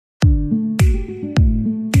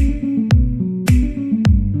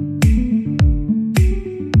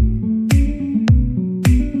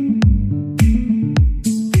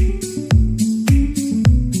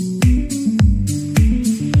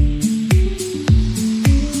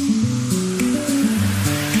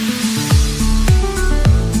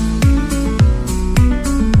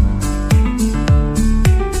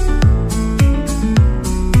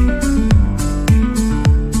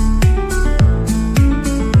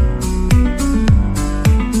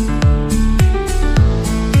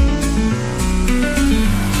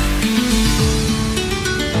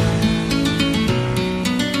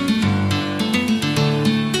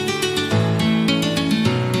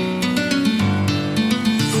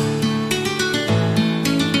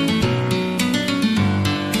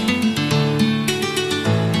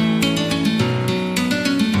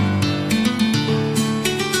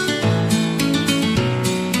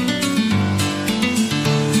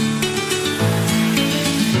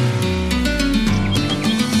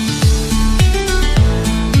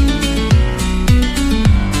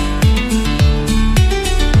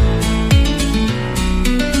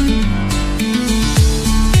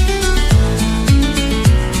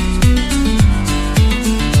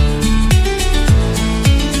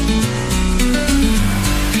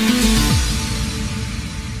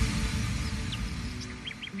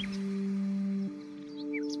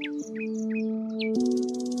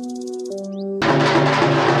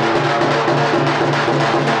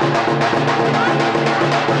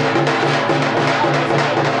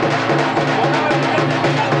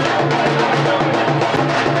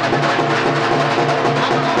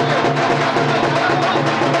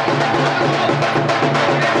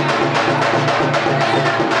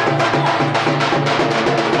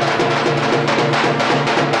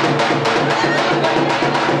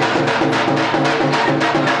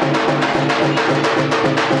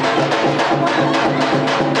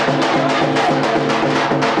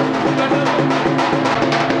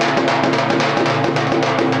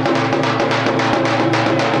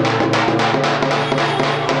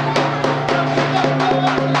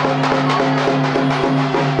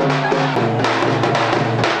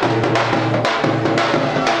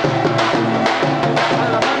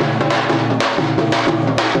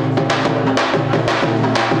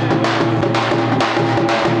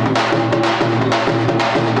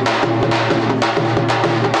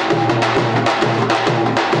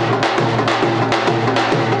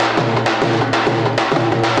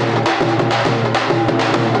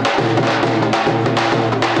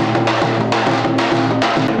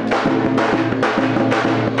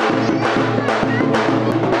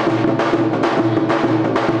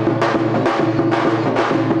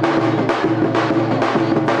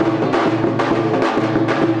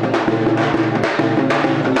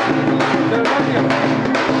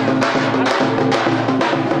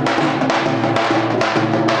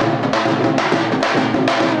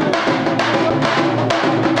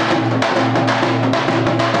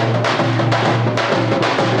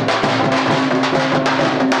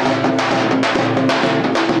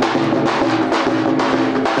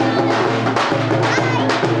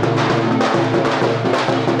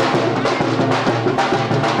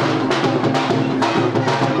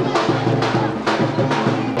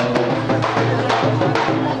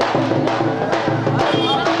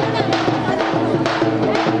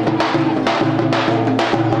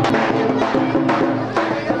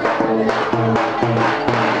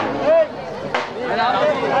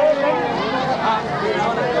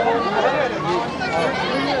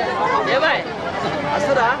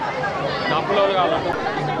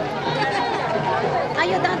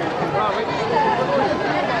అయ్యో దాదా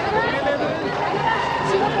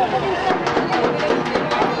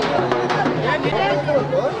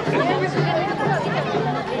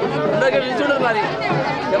చూడరు మరి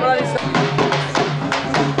కెమెరా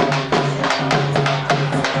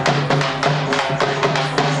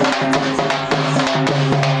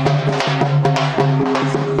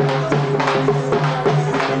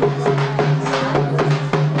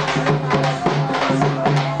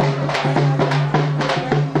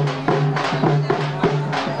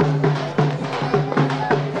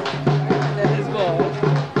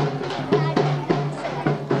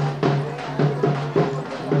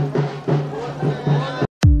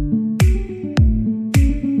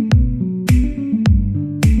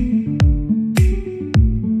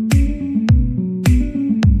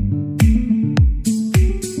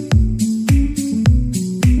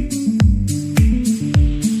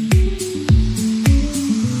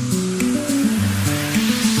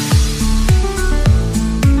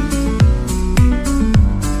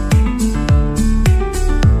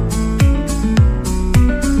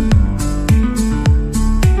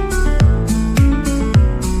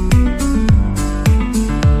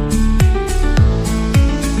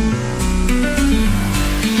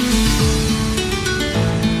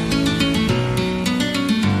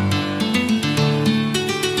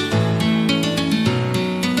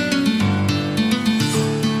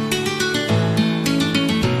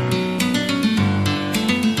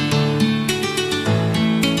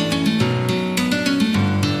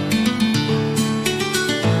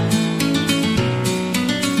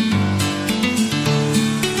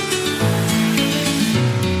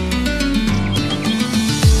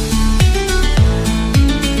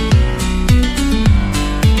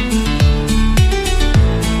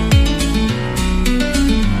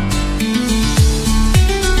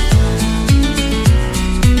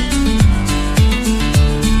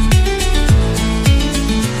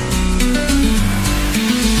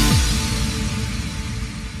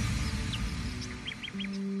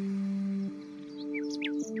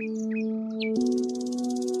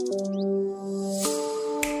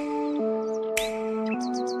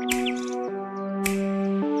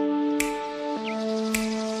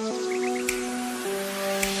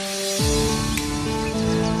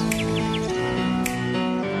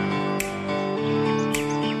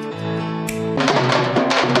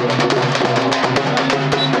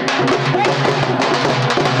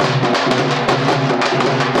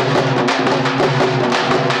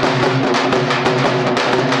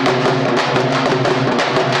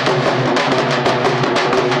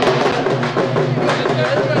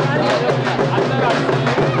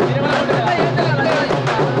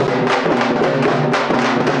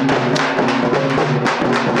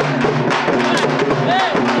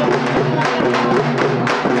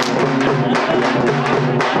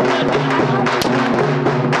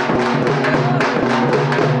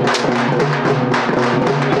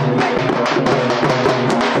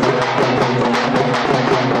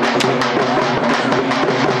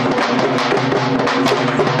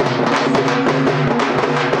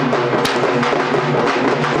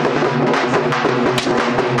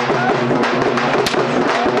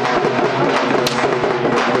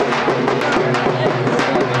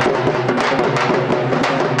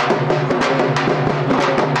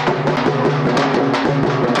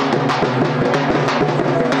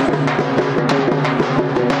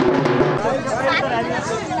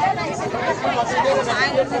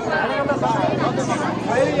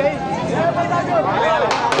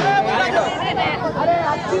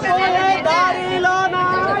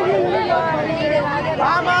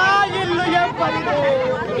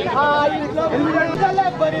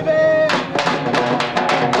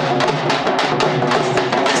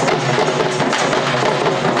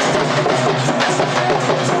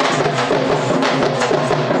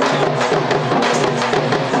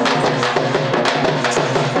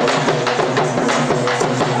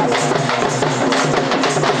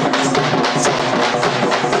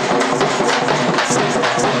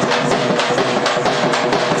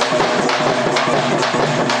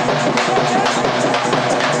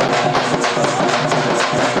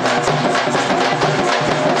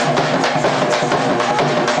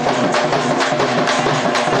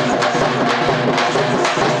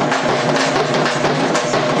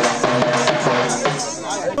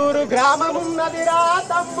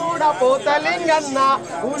తమ్ముడ పోతలింగన్న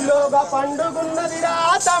ఊళ్ళోగా పండుగున్నదిరా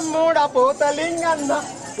తమ్ముడ పోతలింగన్న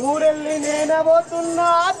ఊరెళ్ళి నేనే పోతున్నా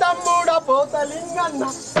తమ్ముడ పోతలింగన్న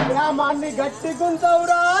గ్రామాన్ని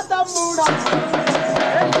గట్టిగుంటవురా తమ్ముడ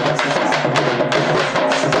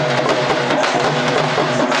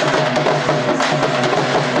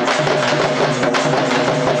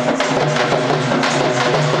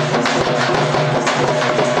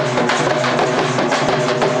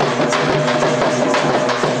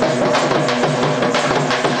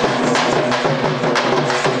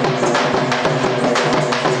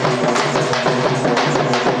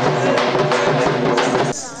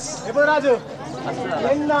రాజు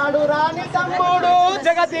ఎన్నాడు రాని తమ్ముడు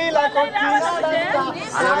జగతీల కొట్టిండే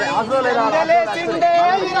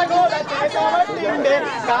ఇరగోల చేత పట్టిండే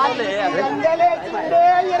కాలేచిండే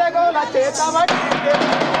ఇరగోల చేత పట్టిండే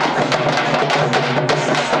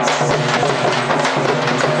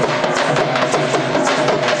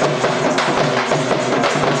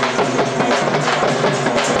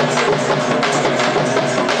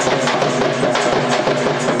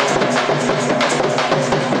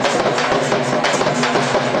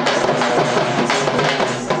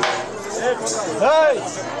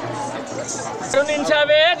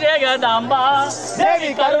కరుణించవే జగదాంబ దేవి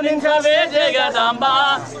కరుణించవే జగదాంబ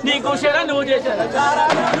నీకు శరణు చేసిన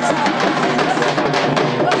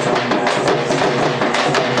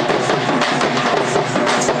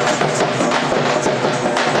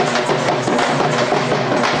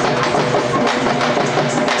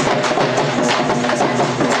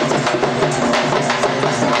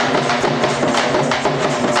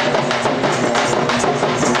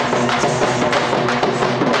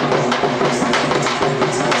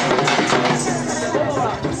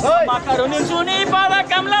కరుణించు నీ పాద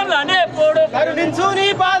కమలంలోనే పోడు కరుణించు నీ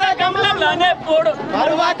పాద కమలంలోనే పోడు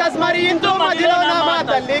మరువాక స్మరింతు మదిలో మా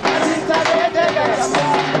తల్లి కరుణించవే జగదమ్మ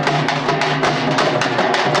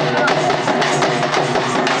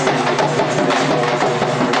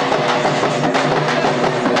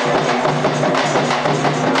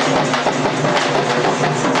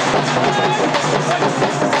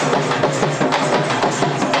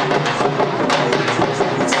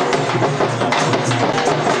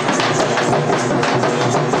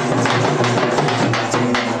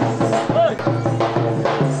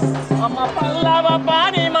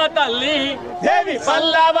దేవి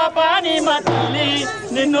పల్లవ పాని మా తల్లి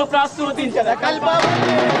నిన్ను ప్రస్తుతించద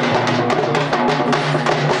కల్పవతి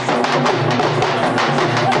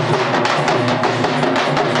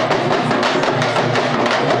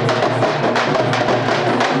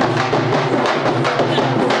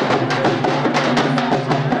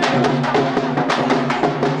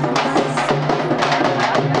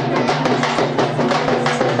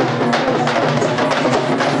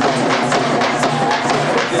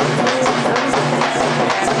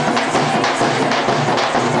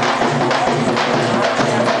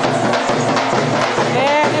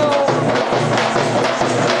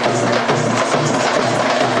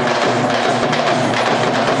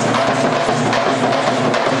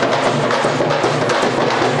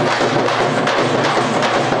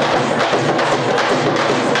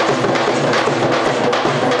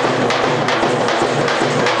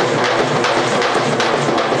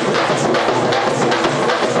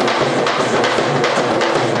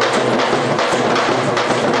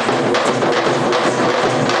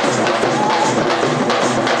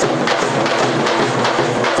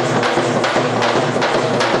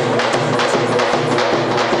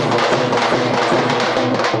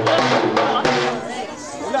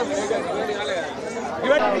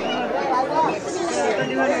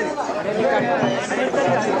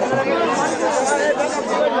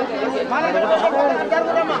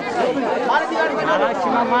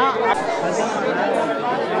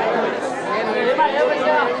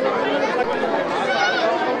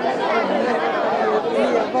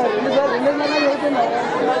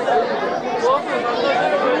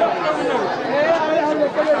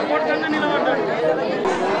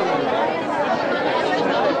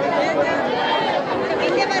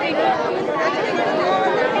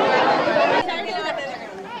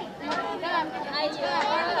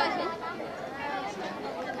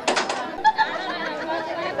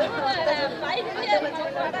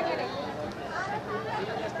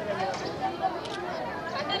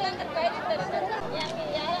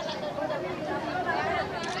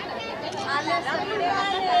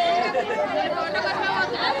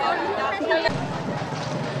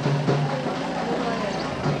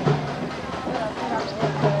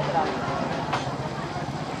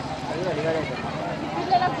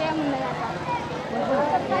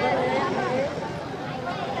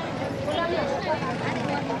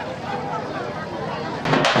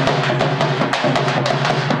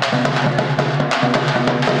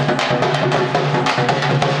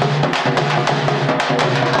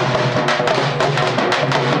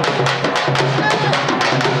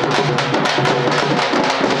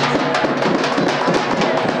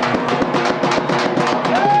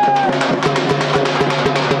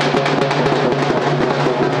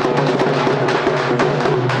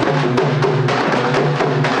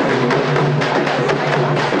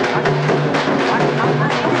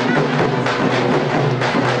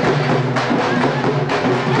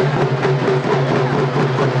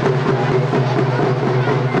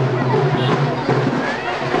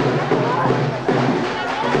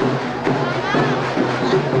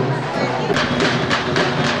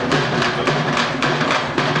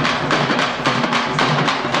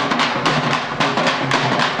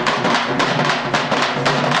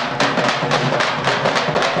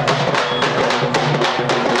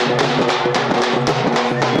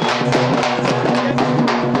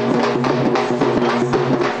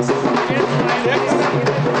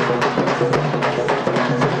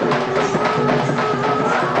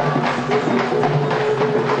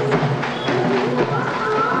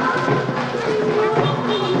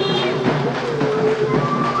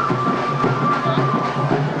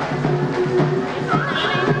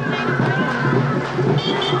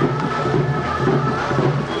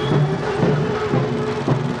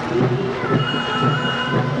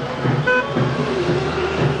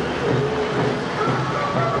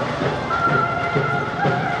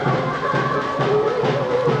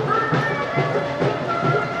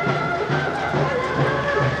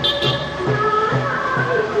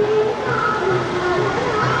Oh,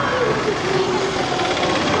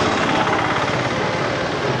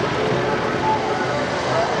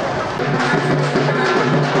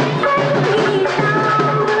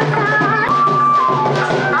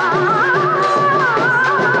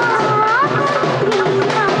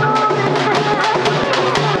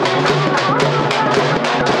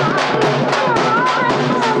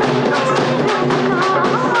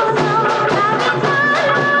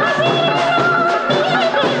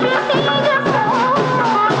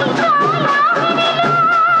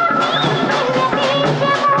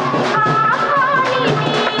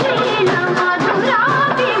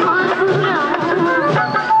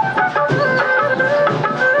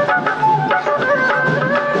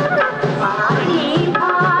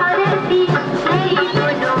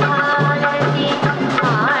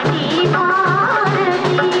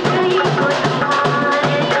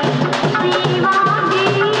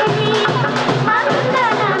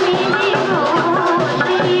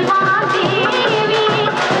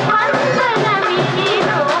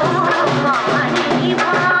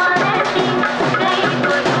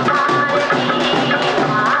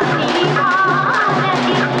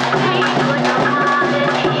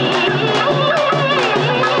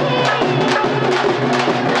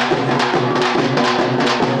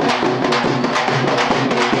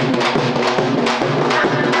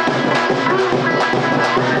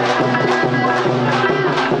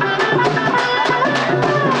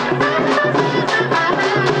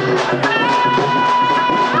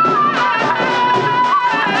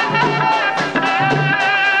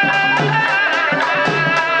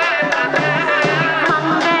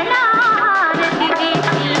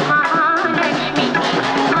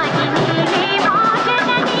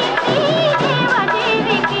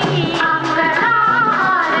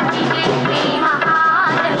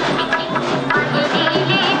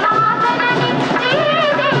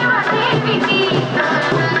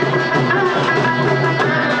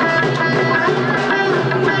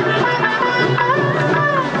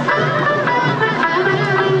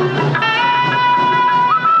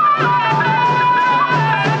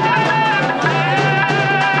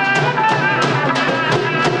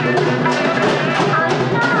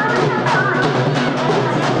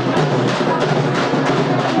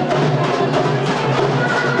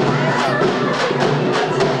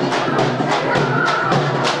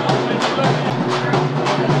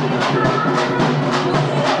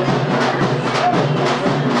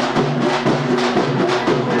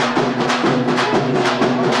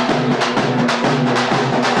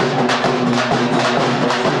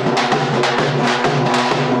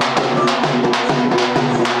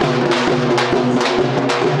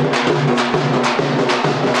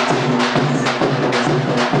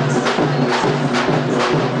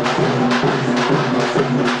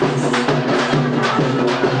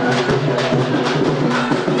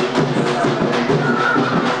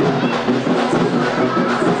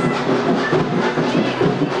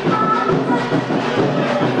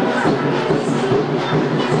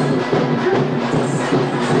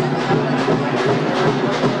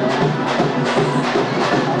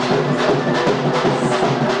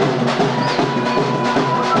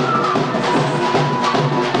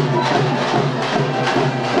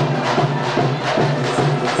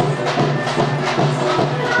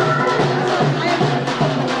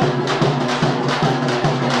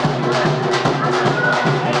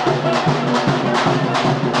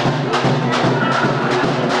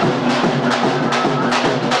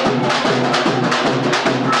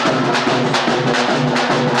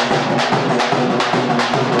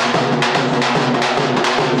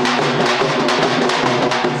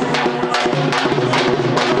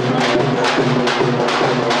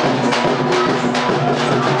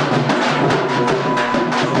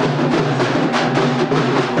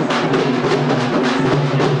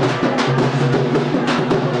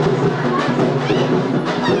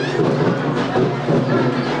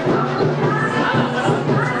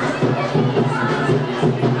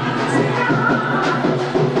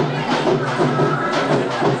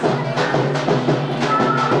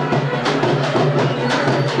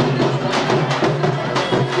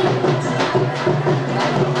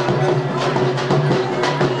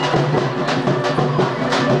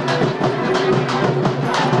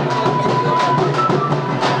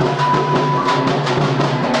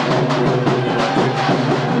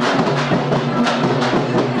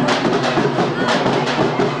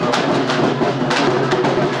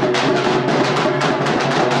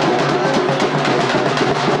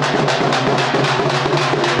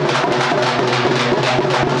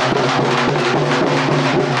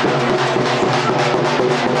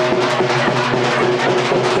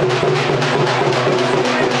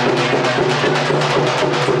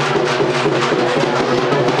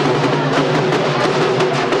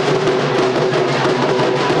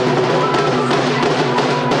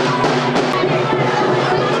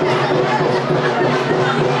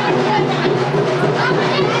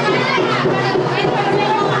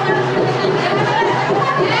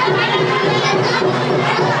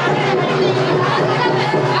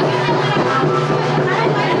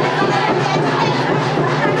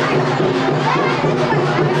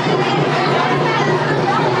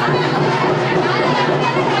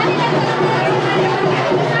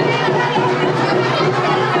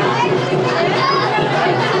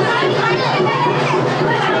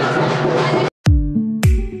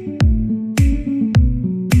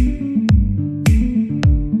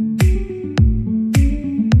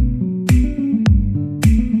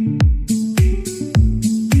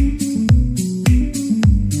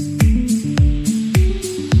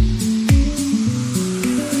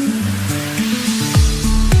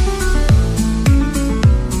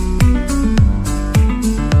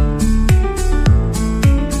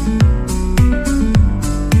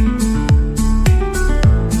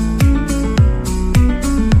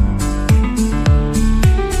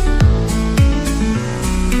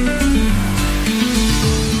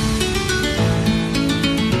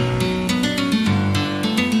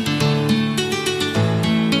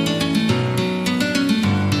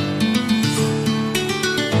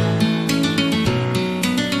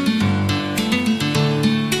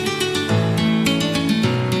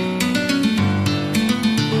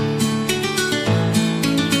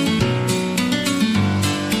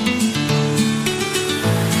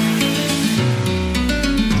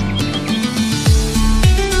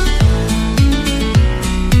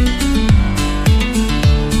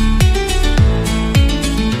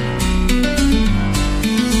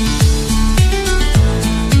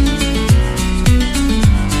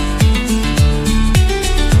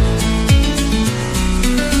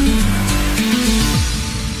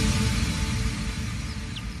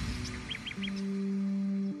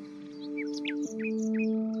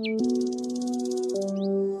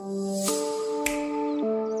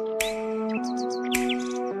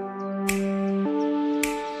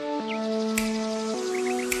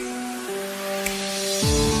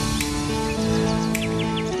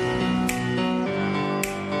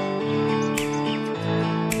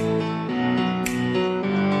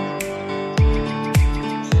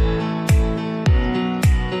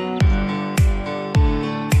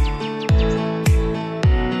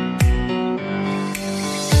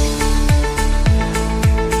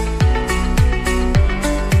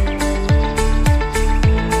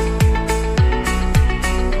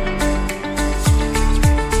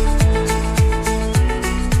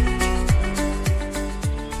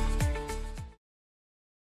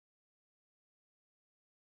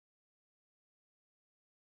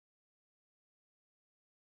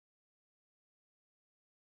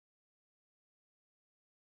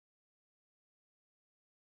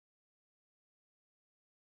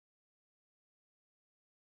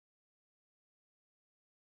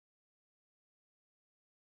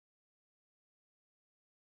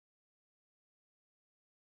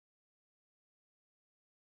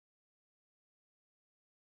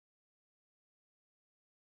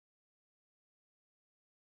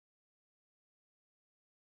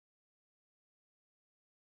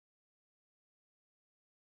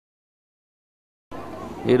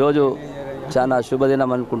 ఈరోజు చాలా శుభదినం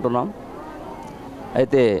అనుకుంటున్నాం.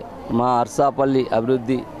 అయితే మా అర్సాపల్లి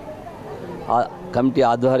అభివృద్ధి కమిటీ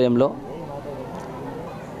ఆధ్వర్యంలో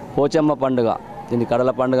పోచమ్మ పండుగ, దీన్ని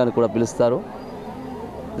కడల పండుగ అని కూడా పిలుస్తారు,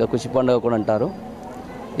 కుషి పండుగ కూడా అంటారు.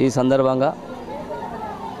 ఈ సందర్భంగా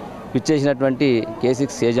విచ్చేసినటువంటి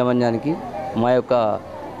K6 యాజమాన్యానికి మా యొక్క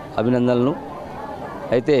అభినందనలు.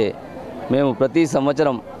 అయితే మేము ప్రతి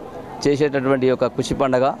సంవత్సరం చేసేటటువంటి యొక్క కుషి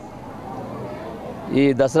పండుగ ఈ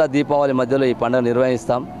దసరా దీపావళి మధ్యలో ఈ పండుగ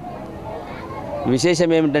నిర్వహిస్తాం. విశేషం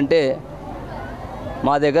ఏమిటంటే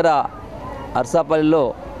మా దగ్గర అర్సాపల్లిలో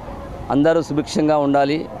అందరూ సుభిక్షంగా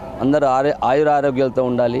ఉండాలి, అందరూ ఆయురారోగ్యాలతో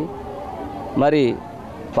ఉండాలి. మరి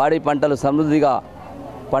పాడి పంటలు సమృద్ధిగా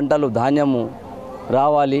పంటలు ధాన్యము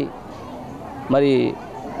రావాలి. మరి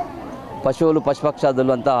పశువులు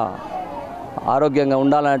పశుపక్షాదులు అంతా ఆరోగ్యంగా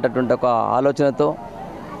ఉండాలనేటటువంటి ఒక ఆలోచనతో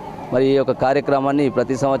మరి ఈ యొక్క కార్యక్రమాన్ని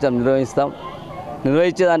ప్రతి సంవత్సరం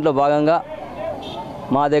నిర్వహించే దాంట్లో భాగంగా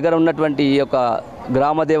మా దగ్గర ఉన్నటువంటి ఈ యొక్క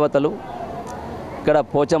గ్రామ దేవతలు, ఇక్కడ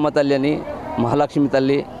పోచమ్మ తల్లి అని, మహాలక్ష్మి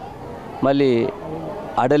తల్లి, మళ్ళీ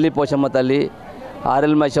అడలి పోచమ్మ తల్లి,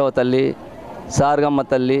 ఆరెల్ మైషవ తల్లి, సార్గమ్మ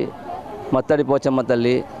తల్లి, మత్తడి పోచమ్మ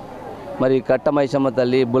తల్లి, మరి కట్ట మైషమ్మ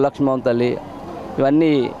తల్లి, భూలక్ష్మమ్మ తల్లి,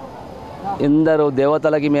 ఇవన్నీ ఇందరు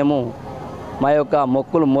దేవతలకి మేము మా యొక్క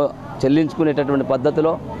మొక్కులు చెల్లించుకునేటటువంటి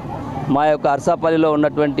పద్ధతిలో మా యొక్క అర్సాపల్లిలో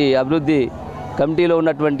ఉన్నటువంటి అభివృద్ధి కమిటీలో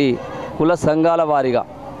ఉన్నటువంటి కుల సంఘాల వారిగా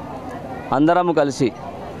అందరము కలిసి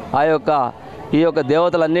ఈ యొక్క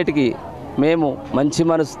దేవతలన్నిటికీ మేము మంచి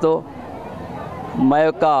మనసుతో మా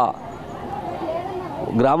యొక్క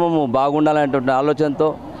గ్రామము బాగుండాలనేటువంటి ఆలోచనతో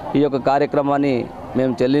ఈ యొక్క కార్యక్రమాన్ని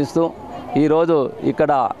మేము చెల్లిస్తూ ఈరోజు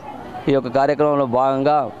ఇక్కడ ఈ యొక్క కార్యక్రమంలో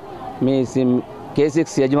భాగంగా మీ K6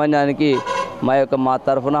 యాజమాన్యానికి మా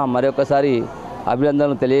తరఫున మరొకసారి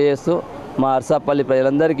అభినందనలు తెలియజేస్తూ, మా అర్సాపల్లి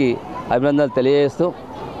ప్రజలందరికీ అభినందనలు తెలియజేస్తూ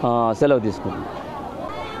సెలవు తీసుకుంటున్నాం.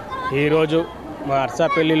 ఈరోజు మా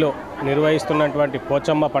అర్సాపల్లిలో నిర్వహిస్తున్నటువంటి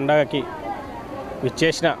పోచమ్మ పండగకి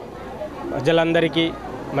విచ్చేసిన ప్రజలందరికీ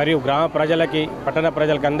మరియు గ్రామ ప్రజలకి, పట్టణ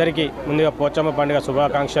ప్రజలకి అందరికీ ముందుగా పోచమ్మ పండుగ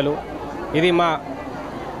శుభాకాంక్షలు. ఇది మా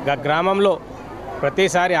గ్రామంలో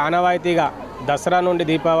ప్రతిసారి ఆనవాయితీగా దసరా నుండి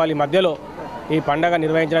దీపావళి మధ్యలో ఈ పండగ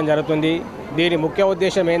నిర్వహించడం జరుగుతుంది. దీని ముఖ్య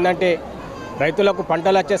ఉద్దేశం ఏంటంటే రైతులకు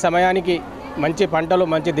పంటలు వచ్చే సమయానికి మంచి పంటలు,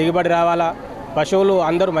 మంచి దిగుబడి రావాలా, పశువులు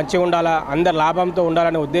అందరూ మంచిగా ఉండాలా, అందరు లాభంతో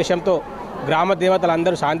ఉండాలనే ఉద్దేశంతో గ్రామ దేవతలు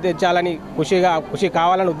అందరూ శాంతించాలని, ఖుషి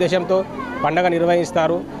కావాలనే ఉద్దేశంతో పండగ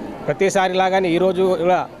నిర్వహిస్తారు. ప్రతిసారి లాగానే ఈరోజు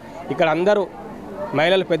కూడా ఇక్కడ అందరూ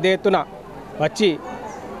మహిళలు పెద్ద ఎత్తున వచ్చి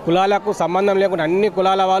కులాలకు సంబంధం లేకుండా అన్ని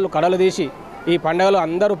కులాల వాళ్ళు కడలు తీసి ఈ పండుగలో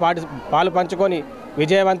అందరూ పాలు పంచుకొని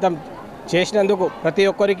విజయవంతం చేసినందుకు ప్రతి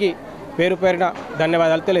ఒక్కరికి పేరు పేరున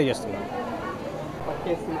ధన్యవాదాలు తెలియజేస్తున్నాను.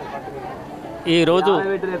 ఈరోజు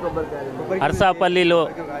అర్సాపల్లిలో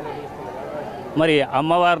మరి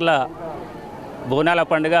అమ్మవార్ల బోనాల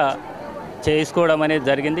పండుగ చేసుకోవడం అనేది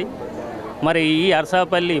జరిగింది. మరి ఈ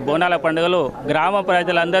అర్సాపల్లి బోనాల పండుగలో గ్రామ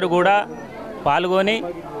ప్రజలందరూ కూడా పాల్గొని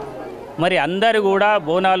మరి అందరూ కూడా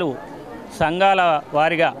బోనాలు సంఘాల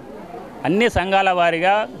వారిగా, అన్ని సంఘాల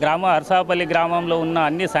వారిగా, అర్సాపల్లి గ్రామంలో ఉన్న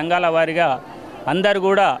అన్ని సంఘాల వారిగా అందరూ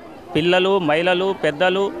కూడా పిల్లలు, మహిళలు,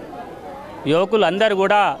 పెద్దలు, యువకులు అందరూ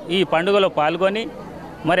కూడా ఈ పండుగలో పాల్గొని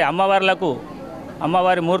మరి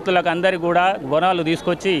అమ్మవారి మూర్తులకు అందరూ కూడా బోనాలు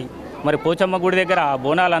తీసుకొచ్చి మరి పోచమ్మ గుడి దగ్గర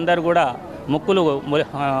బోనాలు అందరూ కూడా మొక్కులు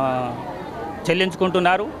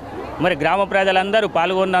చెల్లించుకుంటున్నారు. మరి గ్రామ ప్రజలందరూ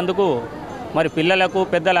పాల్గొన్నందుకు మరి పిల్లలకు,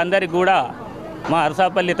 పెద్దలందరికీ కూడా మా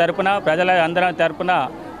అర్సాపల్లి తరపున, అందరి తరపున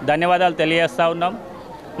ధన్యవాదాలు తెలియజేస్తూ ఉన్నాం.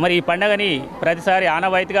 మరి ఈ పండుగని ప్రతిసారి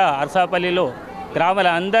ఆనవాయితీగా అర్సాపల్లిలో గ్రామాల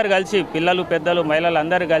అందరూ కలిసి, పిల్లలు, పెద్దలు, మహిళలు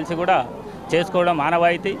అందరూ కలిసి కూడా చేసుకోవడం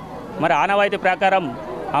ఆనవాయితీ. మరి ఆనవాయితీ ప్రకారం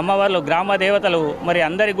అమ్మవార్లు, గ్రామ దేవతలు మరి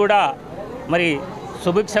అందరికీ కూడా మరి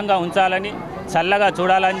సుభిక్షంగా ఉంచాలని, చల్లగా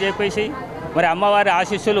చూడాలని చెప్పేసి, మరి అమ్మవారి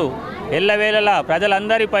ఆశీస్సులు ఎల్లవేళలా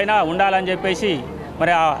ప్రజలందరిపైన ఉండాలని చెప్పేసి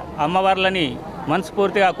మరి ఆ అమ్మవార్లని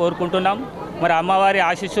మనస్ఫూర్తిగా కోరుకుంటున్నాం. మరి అమ్మవారి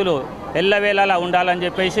ఆశీస్సులు ఎల్లవేళలా ఉండాలని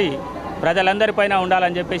చెప్పేసి, ప్రజలందరిపైన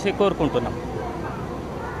ఉండాలని చెప్పేసి కోరుకుంటున్నాం.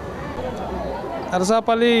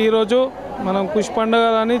 అరసాపల్లి ఈరోజు మనం కుష్ పండుగ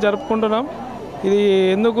అని జరుపుకుంటున్నాం. ఇది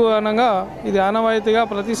ఎందుకు అనగా ఇది ఆనవాయితీగా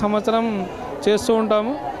ప్రతి సంవత్సరం చేస్తూ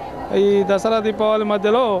ఉంటాము. ఈ దసరా దీపావళి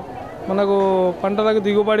మధ్యలో మనకు పంటలకు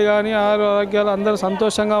దిగుబడి కానీ, ఆరోగ్యాలు అందరూ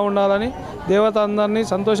సంతోషంగా ఉండాలని, దేవత అందరినీ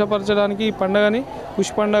సంతోషపరచడానికి ఈ పండుగని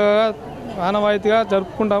కుష్ పండుగగా ఆనవాయితీగా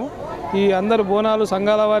జరుపుకుంటాము. ఈ అందరు బోనాలు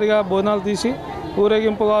సంఘాల వారిగా బోనాలు తీసి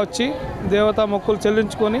ఊరేగింపుగా వచ్చి దేవతా మొక్కులు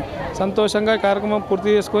చెల్లించుకొని సంతోషంగా కార్యక్రమం పూర్తి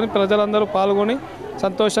చేసుకొని ప్రజలందరూ పాల్గొని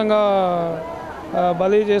సంతోషంగా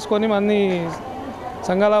బలి చేసుకొని అన్ని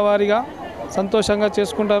సంఘాల వారిగా సంతోషంగా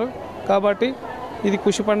చేసుకుంటారు. కాబట్టి ఇది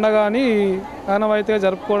కుషి పండగ అని ఆనవాయితీగా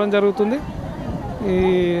జరుపుకోవడం జరుగుతుంది. ఈ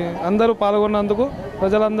అందరూ పాల్గొన్నందుకు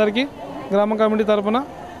ప్రజలందరికీ గ్రామ కమిటీ తరఫున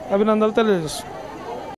అభినందనలు తెలియజేస్తున్నాం.